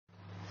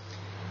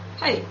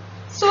Hi.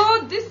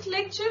 So this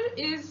lecture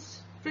is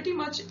pretty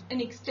much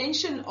an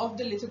extension of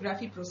the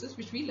lithography process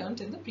which we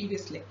learned in the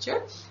previous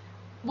lecture.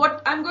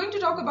 What I'm going to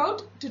talk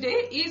about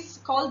today is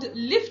called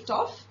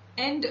lift-off,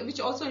 and which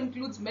also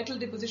includes metal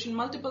deposition,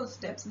 multiple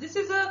steps.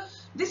 The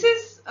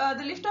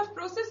lift-off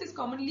process is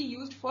commonly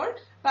used for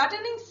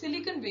patterning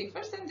silicon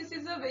wafers, and this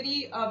is a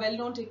very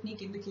well-known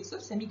technique in the case of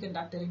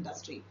semiconductor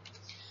industry.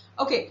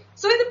 Okay,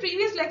 so in the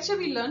previous lecture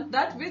we learned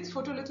that with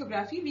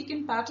photolithography we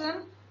can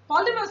pattern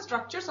polymer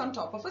structures on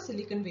top of a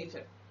silicon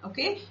wafer.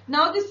 Okay,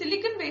 now the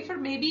silicon wafer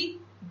may be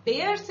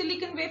bare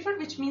silicon wafer,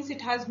 which means it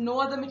has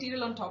no other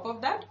material on top of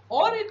that,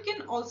 or it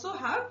can also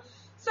have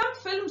some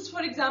films,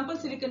 for example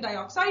silicon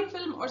dioxide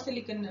film or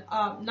silicon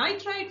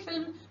nitride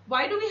film.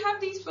 Why do we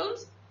have these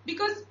films?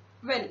 Because,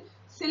 well,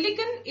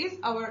 silicon is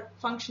our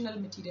functional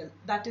material,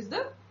 that is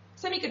the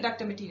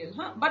semiconductor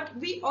material, but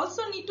we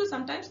also need to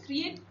sometimes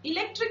create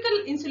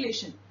electrical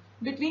insulation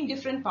between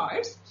different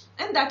parts,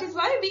 and that is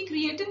why we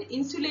create an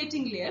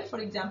insulating layer, for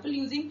example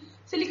using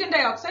silicon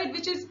dioxide,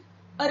 which is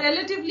a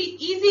relatively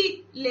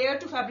easy layer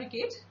to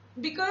fabricate,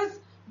 because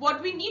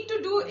what we need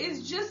to do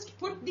is just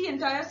put the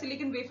entire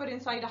silicon wafer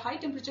inside a high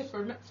temperature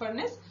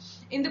furnace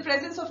in the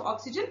presence of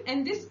oxygen,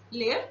 and this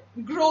layer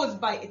grows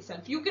by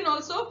itself. You can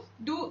also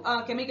do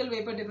chemical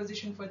vapor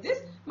deposition for this,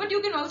 but you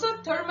can also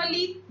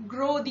thermally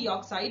grow the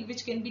oxide,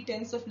 which can be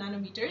tens of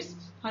nanometers,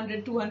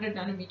 100, 200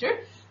 nanometer.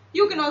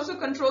 You can also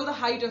control the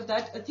height of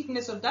that,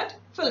 thickness of that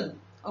film.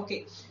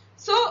 Okay,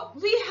 so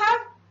we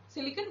have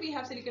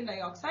silicon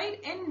dioxide,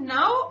 and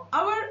now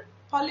our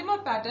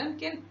polymer pattern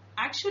can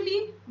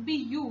actually be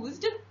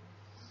used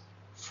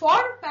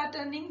for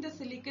patterning the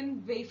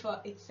silicon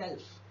wafer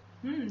itself.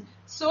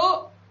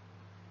 So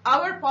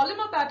our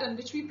polymer pattern,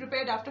 which we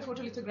prepared after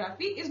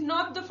photolithography, is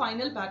not the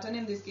final pattern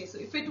in this case. So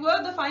if it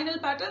were the final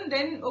pattern,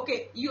 then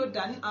okay, you're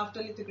done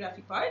after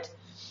lithography part.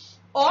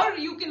 Or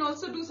you can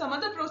also do some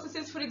other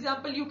processes. For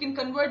example, you can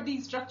convert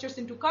these structures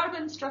into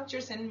carbon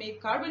structures and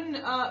make carbon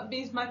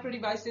based micro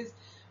devices.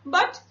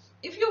 But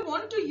if you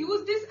want to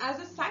use this as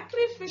a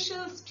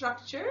sacrificial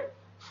structure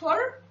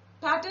for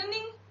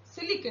patterning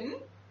silicon,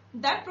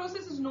 that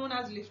process is known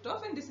as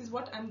lift-off, and this is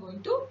what I'm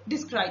going to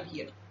describe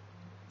here.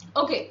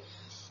 Okay,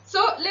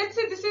 so let's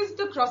say this is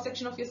the cross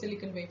section of your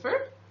silicon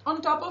wafer. On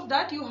top of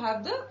that you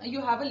have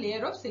a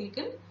layer of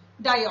silicon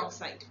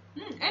dioxide,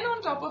 and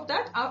on top of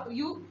that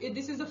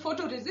this is a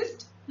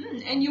photoresist,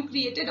 and you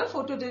created a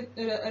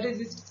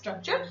photoresist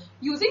structure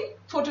using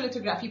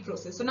photolithography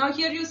process. So now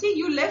here you see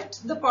you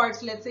left the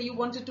parts. Let's say you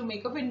wanted to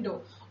make a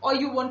window, or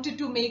you wanted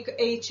to make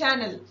a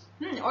channel,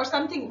 or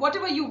something,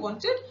 whatever you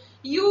wanted.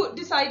 You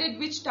decided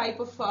which type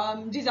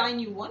of design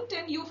you want,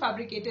 and you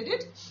fabricated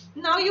it.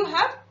 Now you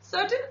have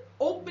certain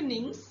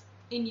openings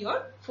in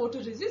your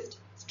photoresist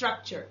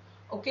structure.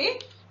 Okay,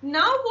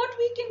 now what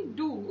we can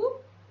do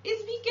is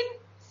we can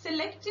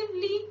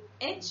selectively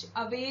etch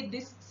away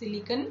this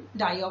silicon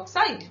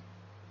dioxide.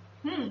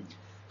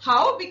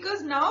 How?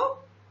 Because now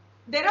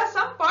there are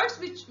some parts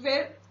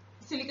where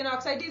silicon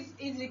dioxide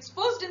is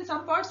exposed, and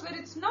some parts where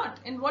it's not.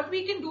 And what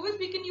we can do is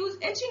we can use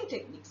etching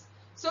techniques.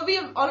 So we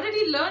have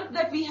already learned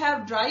that we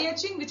have dry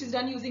etching, which is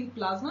done using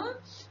plasma,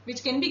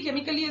 which can be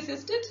chemically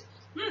assisted.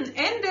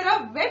 And there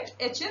are wet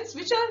etchants,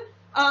 which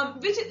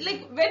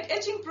wet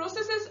etching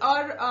processes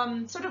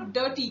are sort of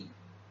dirty.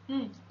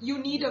 You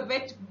need a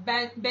wet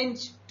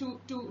bench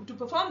to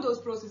perform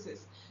those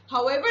processes.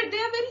 However, they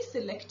are very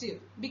selective,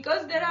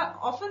 because there are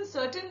often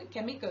certain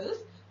chemicals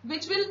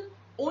which will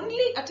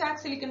only attack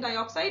silicon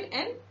dioxide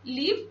and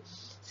leave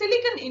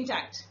silicon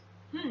intact.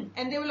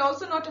 And they will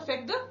also not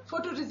affect the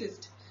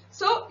photoresist.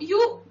 So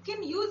you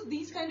can use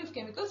these kind of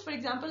chemicals. For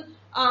example,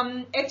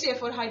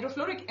 HF, or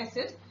hydrofluoric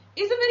acid,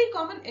 is a very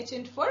common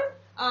etchant for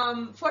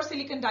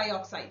silicon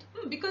dioxide,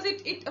 because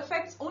it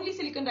affects only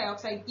silicon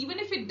dioxide. Even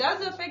if it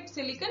does affect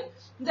silicon,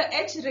 the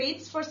etch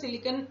rates for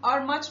silicon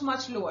are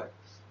much lower.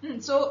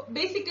 So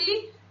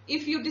basically,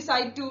 if you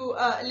decide to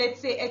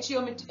let's say etch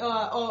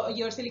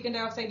your silicon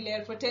dioxide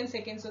layer for 10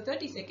 seconds or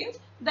 30 seconds,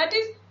 that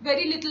is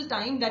very little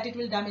time that it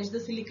will damage the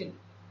silicon.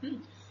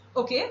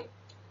 Okay,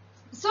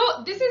 so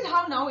this is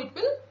how now it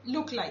will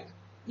look like.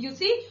 You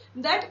see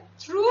that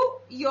through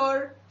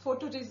your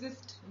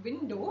photoresist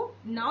window,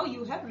 now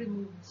you have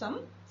removed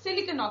some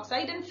silicon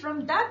oxide, and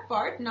from that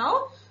part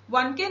now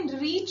one can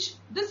reach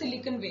the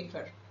silicon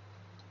wafer.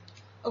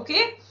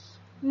 Okay,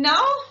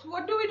 now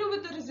what do we do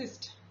with the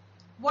resist?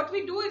 What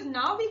we do is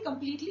now we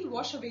completely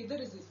wash away the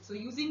resist. So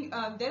using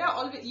there are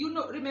always,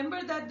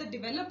 remember that the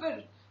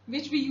developer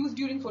which we used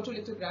during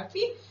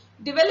photolithography,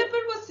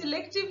 developer was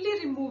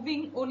selectively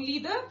removing only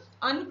the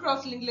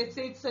uncross-linked, let's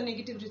say it's a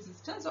negative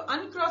resistance, so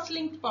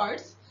uncross-linked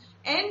parts,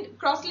 and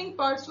cross-linked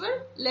parts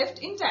were left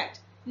intact.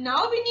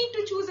 Now we need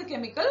to choose a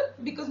chemical,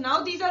 because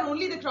now these are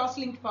only the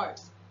cross-linked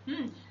parts.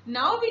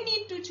 Now we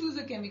need to choose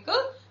a chemical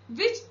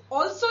which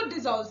also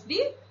dissolves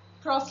the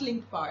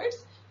cross-linked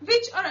parts,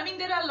 which are,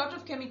 there are a lot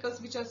of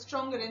chemicals which are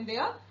stronger, and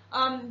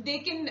they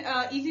can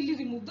easily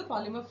remove the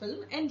polymer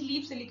film and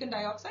leave silicon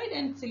dioxide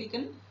and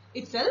silicon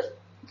itself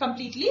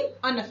completely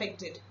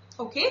unaffected.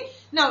 Okay,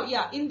 now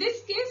yeah, in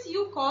this case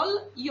you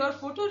call your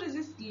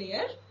photoresist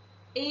layer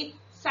a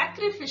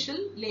sacrificial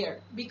layer,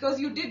 because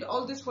you did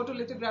all this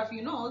photolithography,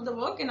 you know, all the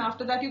work, and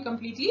after that you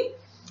completely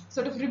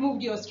sort of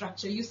removed your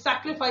structure. You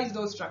sacrifice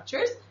those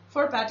structures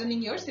for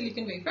patterning your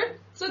silicon wafer.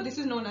 So this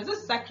is known as a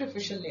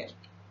sacrificial layer.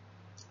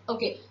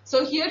 Okay,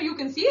 so here you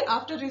can see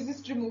after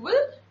resist removal,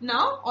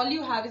 now all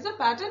you have is a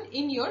pattern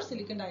in your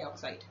silicon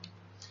dioxide.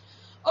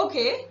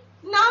 Okay,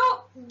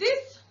 now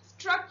this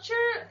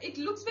structure, it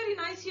looks very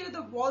nice here.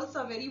 The walls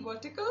are very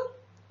vertical,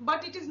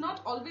 but it is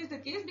not always the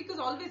case, because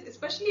always,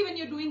 especially when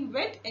you're doing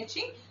wet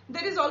etching,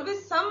 there is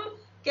always some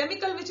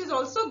chemical which is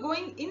also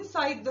going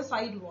inside the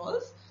side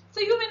walls. So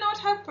you may not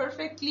have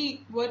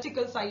perfectly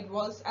vertical side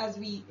walls as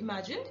we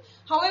imagined.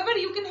 However,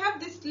 you can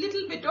have this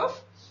little bit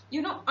of,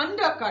 you know,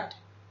 undercut.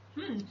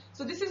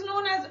 So this is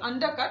known as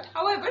undercut.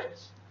 However,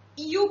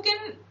 you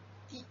can,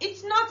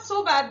 it's not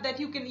so bad that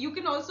you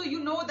can also, you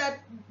know, that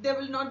there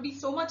will not be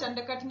so much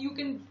undercut, and you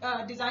can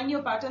design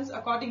your patterns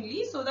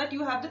accordingly so that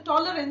you have the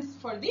tolerance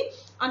for the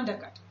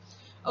undercut.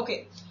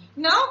 Okay,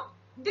 now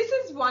this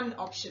is one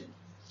option.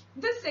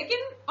 The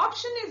second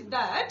option is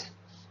that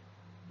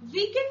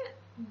we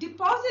can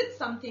deposit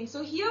something.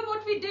 So here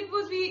what we did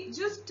was we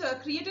just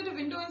created a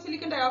window in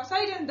silicon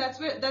dioxide, and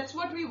that's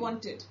what we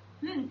wanted.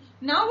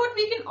 Now what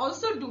we can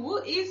also do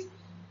is,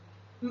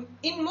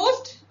 in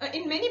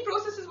many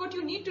processes, what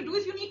you need to do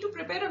is you need to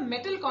prepare a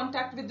metal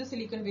contact with the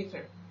silicon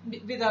wafer,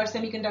 with our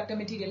semiconductor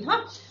material.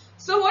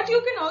 So what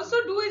you can also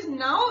do is,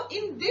 now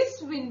in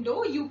this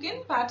window you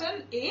can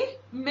pattern a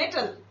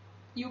metal.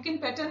 You can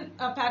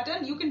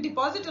pattern, you can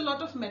deposit a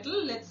lot of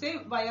metal, let's say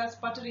via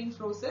sputtering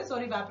process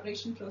or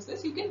evaporation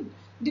process. You can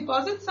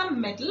deposit some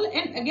metal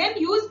and again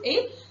use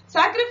a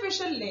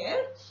sacrificial layer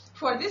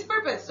for this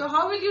purpose. So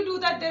how will you do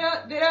that?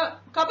 There are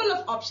a couple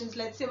of options.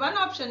 Let's say one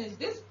option is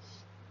this.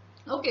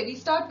 Okay, we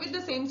start with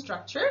the same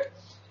structure,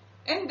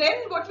 and then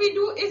what we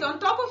do is, on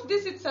top of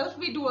this itself,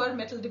 we do our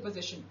metal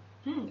deposition,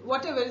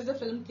 whatever is the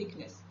film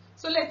thickness.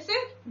 So let's say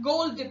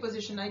gold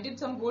deposition. I did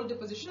some gold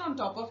deposition on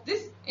top of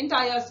this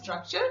entire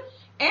structure,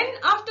 and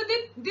after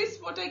this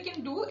what I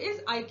can do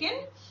is I can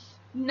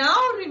now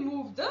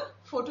remove the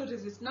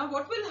photoresist. Now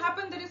what will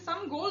happen, there is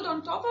some gold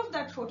on top of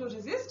that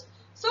photoresist.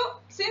 So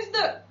since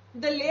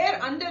the layer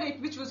under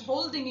it which was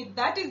holding it,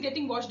 that is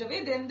getting washed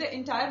away, then the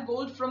entire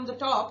gold from the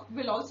top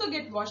will also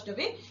get washed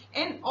away,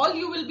 and all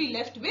you will be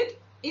left with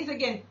is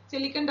again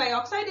silicon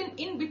dioxide, and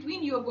in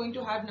between you are going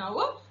to have now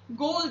a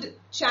gold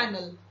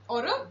channel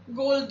or a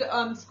gold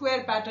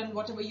square pattern,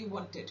 whatever you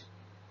wanted.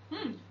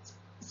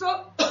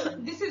 So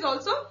this is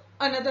also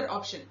another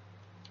option.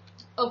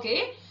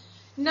 Okay,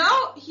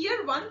 now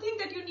here one thing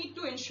that you need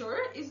to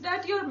ensure is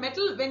that your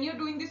metal, when you're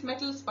doing this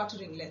metal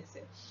sputtering, let's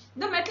say,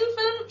 the metal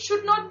film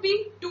should not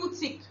be too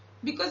thick,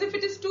 because if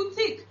it is too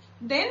thick,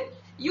 then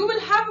you will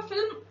have a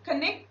film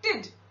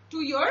connected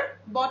to your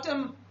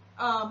bottom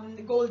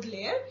gold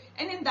layer,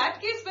 and in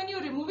that case, when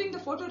you're removing the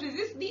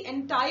photoresist, the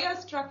entire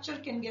structure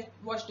can get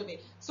washed away.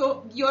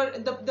 So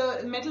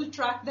the metal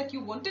track that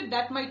you wanted,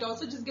 that might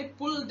also just get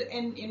pulled,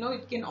 and you know,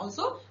 it can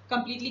also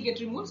completely get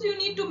removed. So you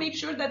need to make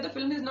sure that the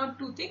film is not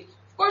too thick.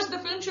 Of course, the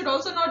film should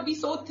also not be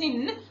so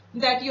thin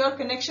that your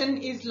connection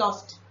is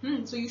lost.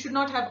 So you should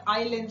not have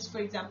islands, for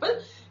example.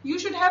 You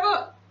should have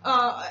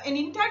an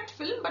intact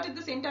film, but at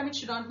the same time it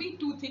should not be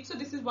too thick. So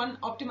this is one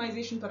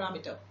optimization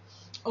parameter.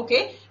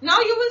 Okay, now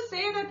you will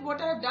say that what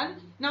I have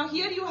done, now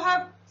here you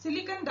have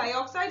silicon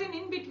dioxide and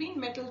in between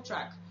metal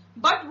track.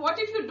 But what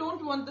if you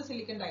don't want the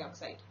silicon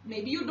dioxide?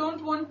 Maybe you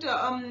don't want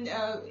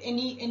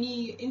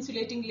any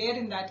insulating layer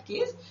in that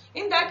case.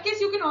 In that case,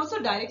 you can also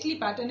directly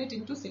pattern it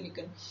into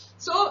silicon.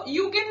 So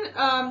you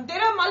can,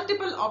 there are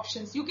multiple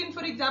options. You can,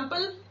 for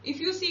example,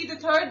 if you see the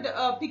third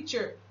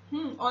picture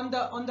on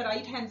the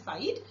right hand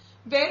side,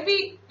 where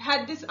we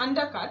had this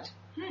undercut,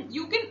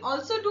 you can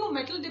also do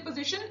metal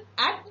deposition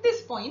at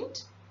this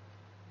point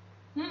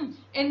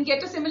and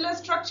get a similar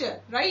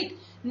structure, right?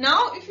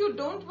 Now, if you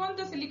don't want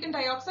the silicon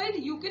dioxide,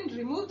 you can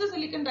remove the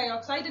silicon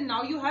dioxide, and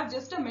now you have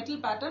just a metal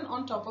pattern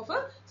on top of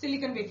a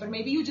silicon wafer.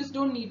 Maybe you just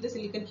don't need the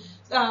silicon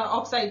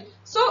oxide.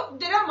 So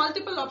there are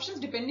multiple options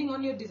depending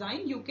on your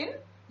design. You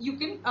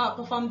can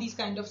perform these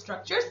kind of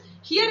structures.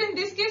 Here in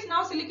this case,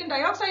 now silicon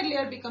dioxide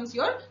layer becomes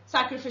your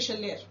sacrificial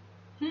layer.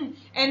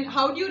 And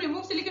how do you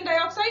remove silicon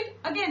dioxide?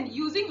 Again,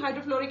 using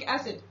hydrofluoric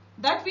acid.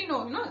 That we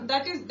know,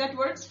 that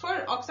works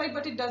for oxide,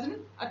 but it doesn't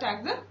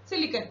attack the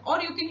silicon.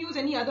 Or you can use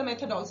any other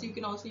method also. You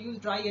can also use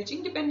dry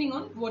etching, depending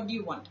on what do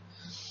you want.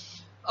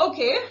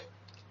 Okay.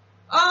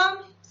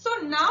 So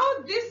now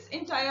this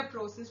entire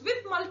process with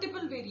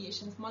multiple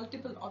variations,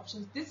 multiple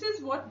options, this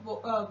is what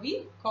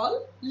we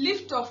call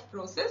lift-off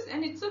process,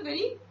 and it's a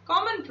very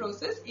common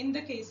process in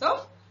the case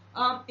of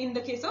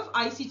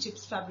IC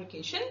chips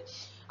fabrication.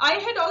 I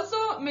had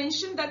also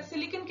mentioned that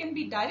silicon can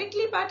be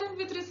directly patterned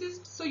with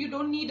resist, so you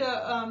don't need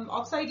a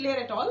oxide layer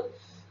at all.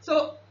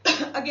 So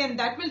again,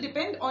 that will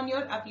depend on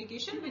your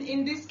application.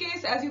 In this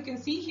case, as you can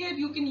see here,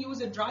 you can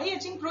use a dry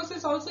etching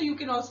process also. You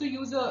can also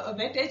use a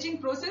wet etching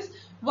process.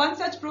 One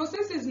such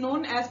process is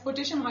known as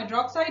potassium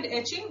hydroxide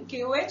etching,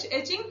 KOH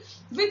etching,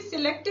 which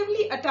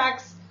selectively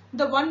attacks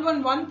the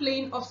 111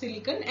 plane of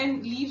silicon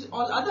and leaves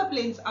all other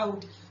planes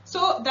out.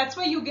 So that's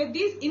why you get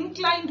these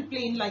inclined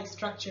plane-like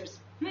structures.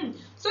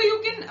 So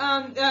you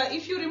can,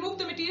 if you remove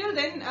the material,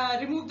 then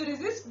remove the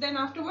resist, then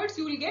afterwards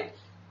you will get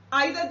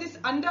either this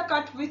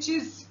undercut, which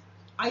is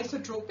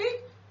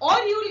isotropic, or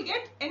you will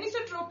get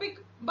anisotropic,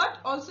 but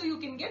also you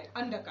can get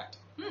undercut.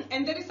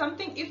 And there is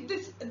something, if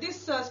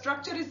this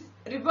structure is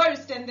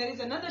reversed and there is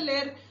another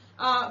layer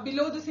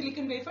below the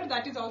silicon wafer,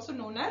 that is also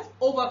known as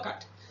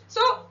overcut.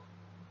 So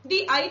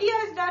the idea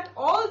is that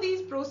all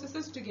these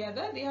processes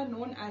together, they are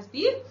known as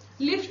the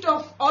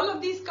lift-off. All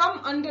of these come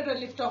under a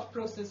lift-off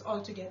process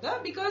altogether,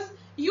 because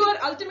you are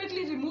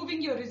ultimately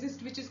removing your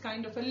resist, which is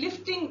kind of a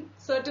lifting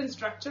certain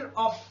structure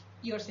off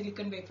your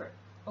silicon wafer.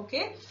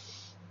 Okay.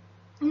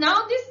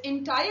 Now this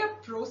entire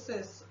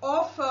process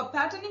of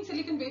patterning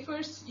silicon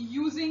wafers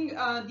using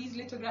these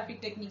lithographic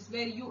techniques,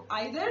 where you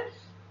either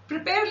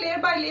prepare layer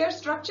by layer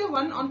structure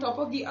one on top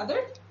of the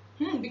other,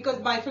 because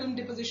by film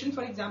deposition,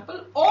 for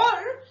example,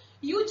 or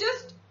you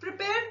just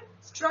prepare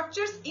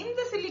structures in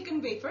the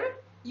silicon wafer.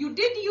 You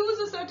did use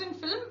a certain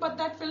film, but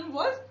that film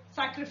was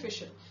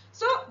sacrificial.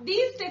 So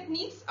these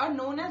techniques are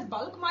known as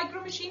bulk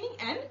micromachining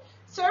and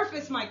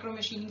surface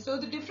micromachining. So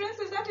the difference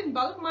is that in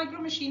bulk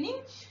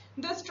micromachining,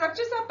 the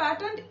structures are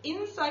patterned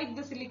inside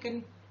the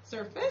silicon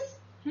surface.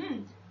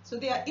 So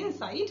they are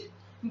inside.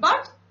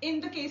 But in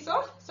the case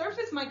of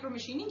surface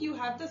micromachining, you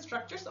have the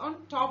structures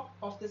on top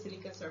of the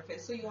silicon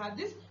surface. So you have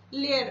this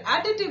layer,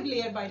 additive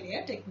layer by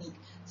layer technique.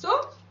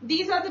 So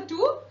these are the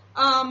two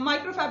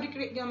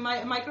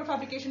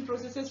microfabrication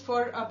processes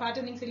for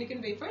patterning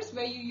silicon wafers,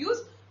 where you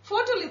use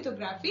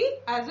photolithography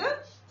as a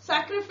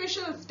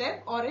sacrificial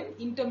step or an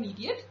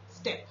intermediate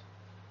step.